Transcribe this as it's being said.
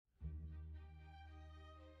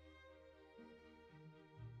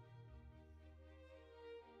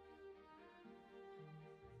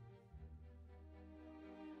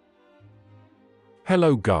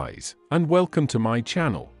Hello guys, and welcome to my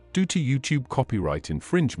channel. Due to YouTube copyright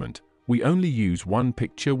infringement, we only use one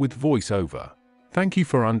picture with voiceover. Thank you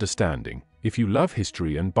for understanding. If you love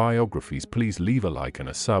history and biographies, please leave a like and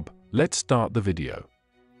a sub. Let's start the video.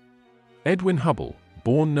 Edwin Hubble,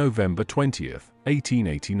 born November 20th,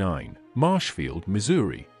 1889, Marshfield,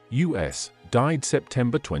 Missouri, US, died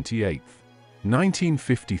September 28,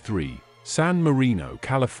 1953, San Marino,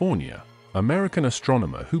 California, American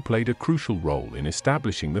astronomer who played a crucial role in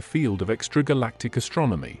establishing the field of extragalactic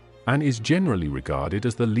astronomy, and is generally regarded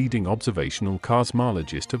as the leading observational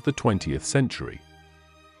cosmologist of the 20th century.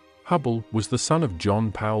 Hubble was the son of John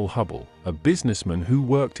Powell Hubble, a businessman who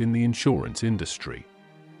worked in the insurance industry.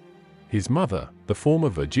 His mother, the former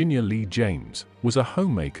Virginia Lee James, was a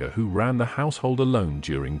homemaker who ran the household alone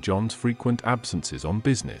during John's frequent absences on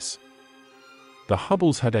business. The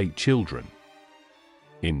Hubbles had 8 children.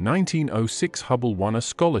 In 1906, Hubble won a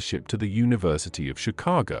scholarship to the University of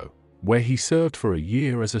Chicago, where he served for a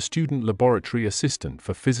year as a student laboratory assistant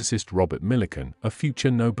for physicist Robert Millikan, a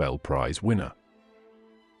future Nobel Prize winner.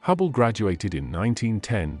 Hubble graduated in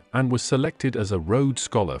 1910 and was selected as a Rhodes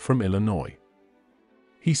Scholar from Illinois.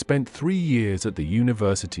 He spent 3 years at the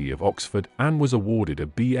University of Oxford and was awarded a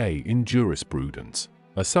BA in jurisprudence,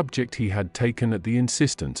 a subject he had taken at the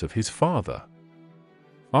insistence of his father.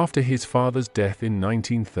 After his father's death in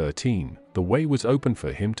 1913, the way was open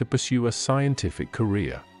for him to pursue a scientific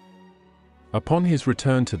career. Upon his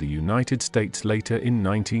return to the United States later in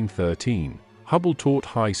 1913, Hubble taught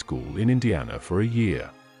high school in Indiana for a year.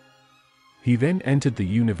 He then entered the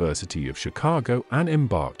University of Chicago and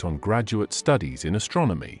embarked on graduate studies in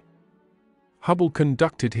astronomy. Hubble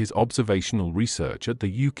conducted his observational research at the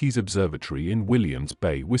Yerkes Observatory in Williams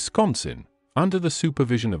Bay, Wisconsin, under the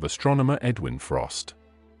supervision of astronomer Edwin Frost.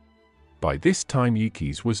 By this time,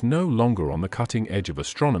 Yerkes was no longer on the cutting edge of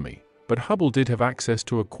astronomy, but Hubble did have access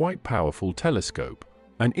to a quite powerful telescope,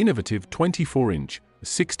 an innovative 24-inch,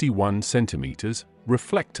 61 centimeters,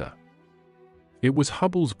 reflector. It was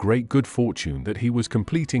Hubble's great good fortune that he was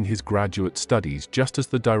completing his graduate studies just as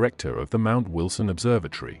the director of the Mount Wilson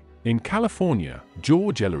Observatory in California,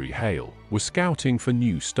 George Ellery Hale, was scouting for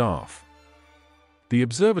new staff. The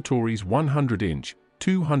observatory's 100-inch,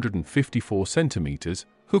 254 centimeters,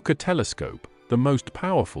 Hooker telescope, the most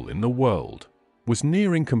powerful in the world, was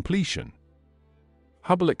nearing completion.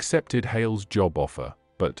 Hubble accepted Hale's job offer,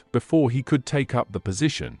 but before he could take up the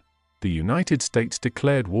position, the United States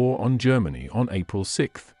declared war on Germany on April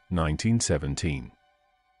 6, 1917.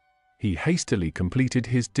 He hastily completed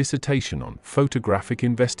his dissertation on photographic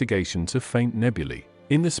investigations of faint nebulae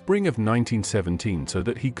in the spring of 1917 so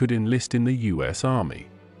that he could enlist in the U.S. Army.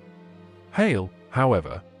 Hale,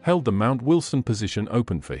 however, held the Mount Wilson position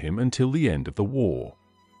open for him until the end of the war.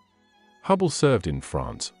 Hubble served in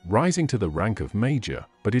France, rising to the rank of major,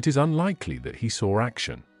 but it is unlikely that he saw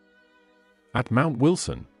action. At Mount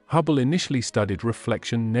Wilson, Hubble initially studied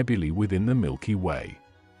reflection nebulae within the Milky Way.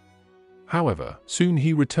 However, soon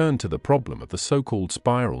he returned to the problem of the so-called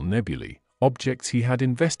spiral nebulae, objects he had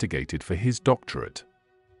investigated for his doctorate.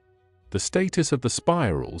 The status of the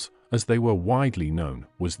spirals, as they were widely known,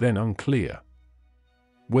 was then unclear.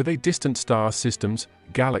 Were they distant star systems,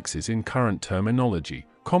 galaxies in current terminology,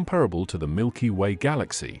 comparable to the Milky Way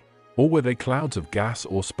galaxy, or were they clouds of gas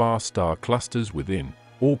or sparse star clusters within,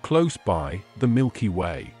 or close by, the Milky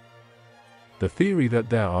Way? The theory that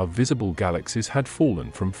there are visible galaxies had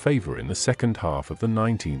fallen from favor in the second half of the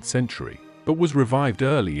 19th century, but was revived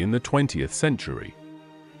early in the 20th century.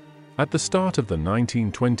 At the start of the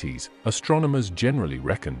 1920s, astronomers generally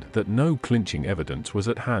reckoned that no clinching evidence was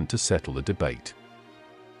at hand to settle the debate.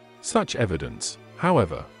 Such evidence,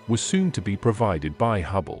 however, was soon to be provided by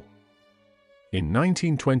Hubble. In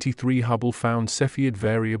 1923, Hubble found Cepheid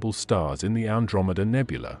variable stars in the Andromeda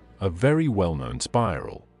Nebula, a very well-known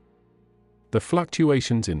spiral. The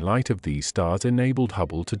fluctuations in light of these stars enabled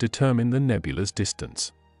Hubble to determine the nebula's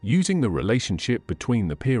distance, using the relationship between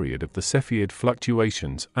the period of the Cepheid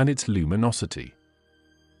fluctuations and its luminosity.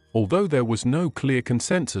 Although there was no clear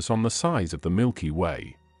consensus on the size of the Milky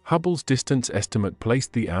Way, Hubble's distance estimate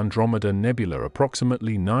placed the Andromeda Nebula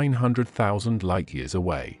approximately 900,000 light-years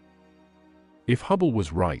away. If Hubble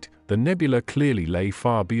was right, the nebula clearly lay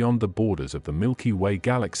far beyond the borders of the Milky Way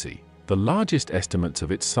galaxy. The largest estimates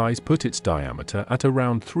of its size put its diameter at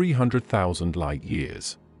around 300,000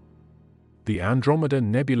 light-years. The Andromeda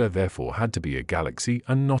Nebula therefore had to be a galaxy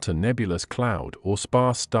and not a nebulous cloud or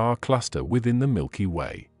sparse star cluster within the Milky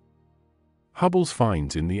Way. Hubble's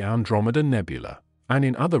finds in the Andromeda Nebula and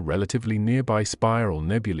in other relatively nearby spiral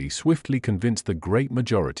nebulae swiftly convinced the great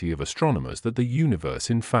majority of astronomers that the universe,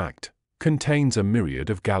 in fact, contains a myriad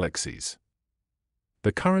of galaxies.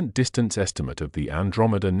 The current distance estimate of the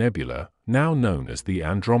Andromeda Nebula, now known as the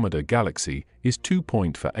Andromeda Galaxy, is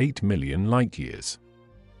 2.48 million light-years.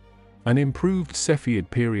 An improved Cepheid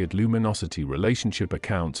period luminosity relationship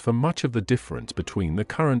accounts for much of the difference between the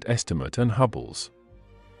current estimate and Hubble's.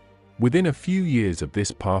 Within a few years of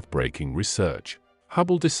this path-breaking research,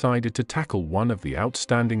 Hubble decided to tackle one of the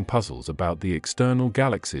outstanding puzzles about the external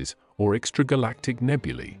galaxies, or extragalactic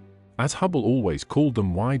nebulae. As Hubble always called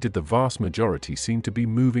them, why did the vast majority seem to be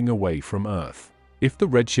moving away from Earth, if the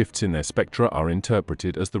redshifts in their spectra are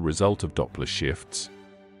interpreted as the result of Doppler shifts?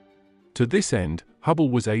 To this end, Hubble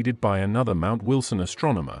was aided by another Mount Wilson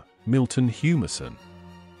astronomer, Milton Humason.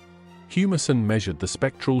 Humason measured the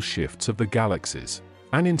spectral shifts of the galaxies,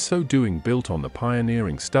 and in so doing built on the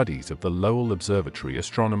pioneering studies of the Lowell Observatory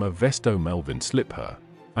astronomer Vesto Melvin Slipher,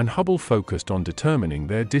 and Hubble focused on determining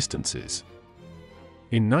their distances.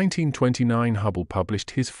 In 1929, Hubble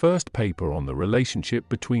published his first paper on the relationship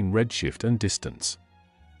between redshift and distance.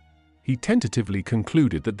 He tentatively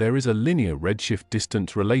concluded that there is a linear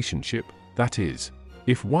redshift-distance relationship, that is,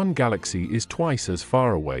 if one galaxy is twice as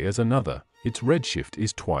far away as another, its redshift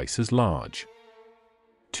is twice as large.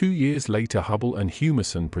 2 years later, Hubble and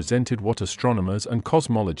Humason presented what astronomers and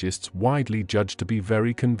cosmologists widely judged to be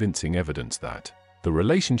very convincing evidence that the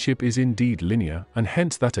relationship is indeed linear, and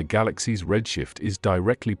hence that a galaxy's redshift is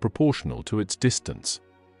directly proportional to its distance.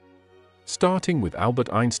 Starting with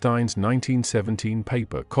Albert Einstein's 1917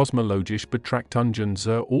 paper Kosmologische Betrachtungen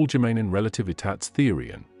zur allgemeinen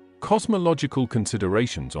Relativitätstheorien, Cosmological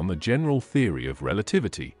Considerations on the General Theory of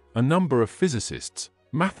Relativity, a number of physicists,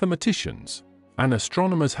 mathematicians, and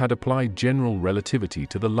astronomers had applied general relativity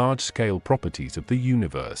to the large-scale properties of the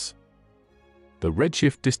universe. The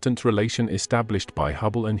redshift-distance relation established by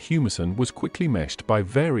Hubble and Humason was quickly meshed by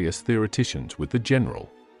various theoreticians with the general,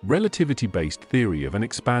 relativity-based theory of an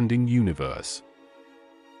expanding universe.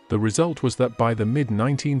 The result was that by the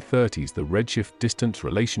mid-1930s the redshift-distance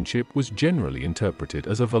relationship was generally interpreted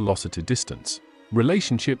as a velocity-distance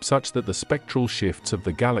relationship, such that the spectral shifts of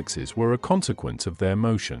the galaxies were a consequence of their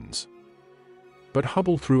motions. But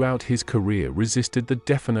Hubble throughout his career resisted the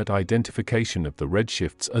definite identification of the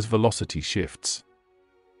redshifts as velocity shifts.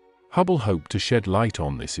 Hubble hoped to shed light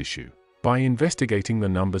on this issue by investigating the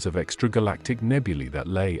numbers of extragalactic nebulae that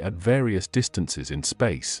lay at various distances in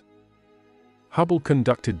space. Hubble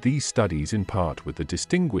conducted these studies in part with the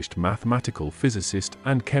distinguished mathematical physicist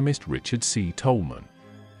and chemist Richard C. Tolman.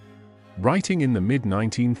 Writing in the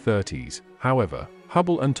mid-1930s, however,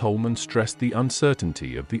 Hubble and Tolman stressed the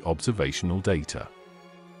uncertainty of the observational data.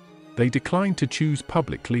 They declined to choose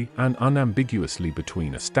publicly and unambiguously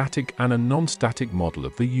between a static and a non-static model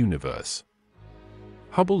of the universe.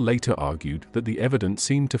 Hubble later argued that the evidence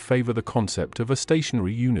seemed to favor the concept of a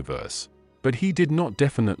stationary universe, but he did not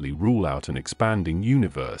definitely rule out an expanding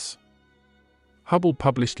universe. Hubble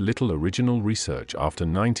published little original research after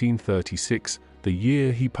 1936, the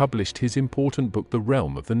year he published his important book The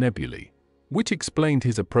Realm of the Nebulae, which explained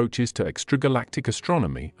his approaches to extragalactic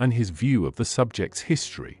astronomy and his view of the subject's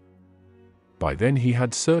history. By then he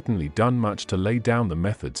had certainly done much to lay down the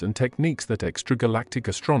methods and techniques that extragalactic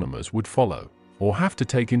astronomers would follow, or have to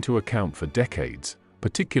take into account for decades,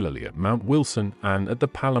 particularly at Mount Wilson and at the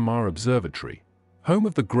Palomar Observatory, home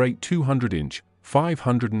of the great 200-inch,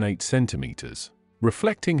 508 centimeters,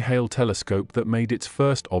 reflecting Hale telescope that made its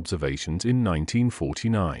first observations in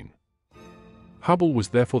 1949. Hubble was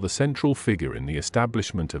therefore the central figure in the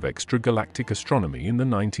establishment of extragalactic astronomy in the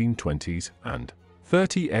 1920s and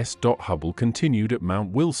 30s. Hubble continued at Mount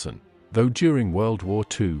Wilson, though during World War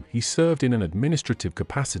II he served in an administrative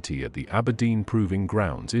capacity at the Aberdeen Proving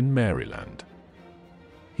Grounds in Maryland.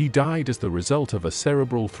 He died as the result of a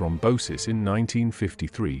cerebral thrombosis in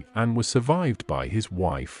 1953 and was survived by his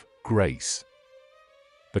wife, Grace.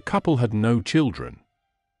 The couple had no children,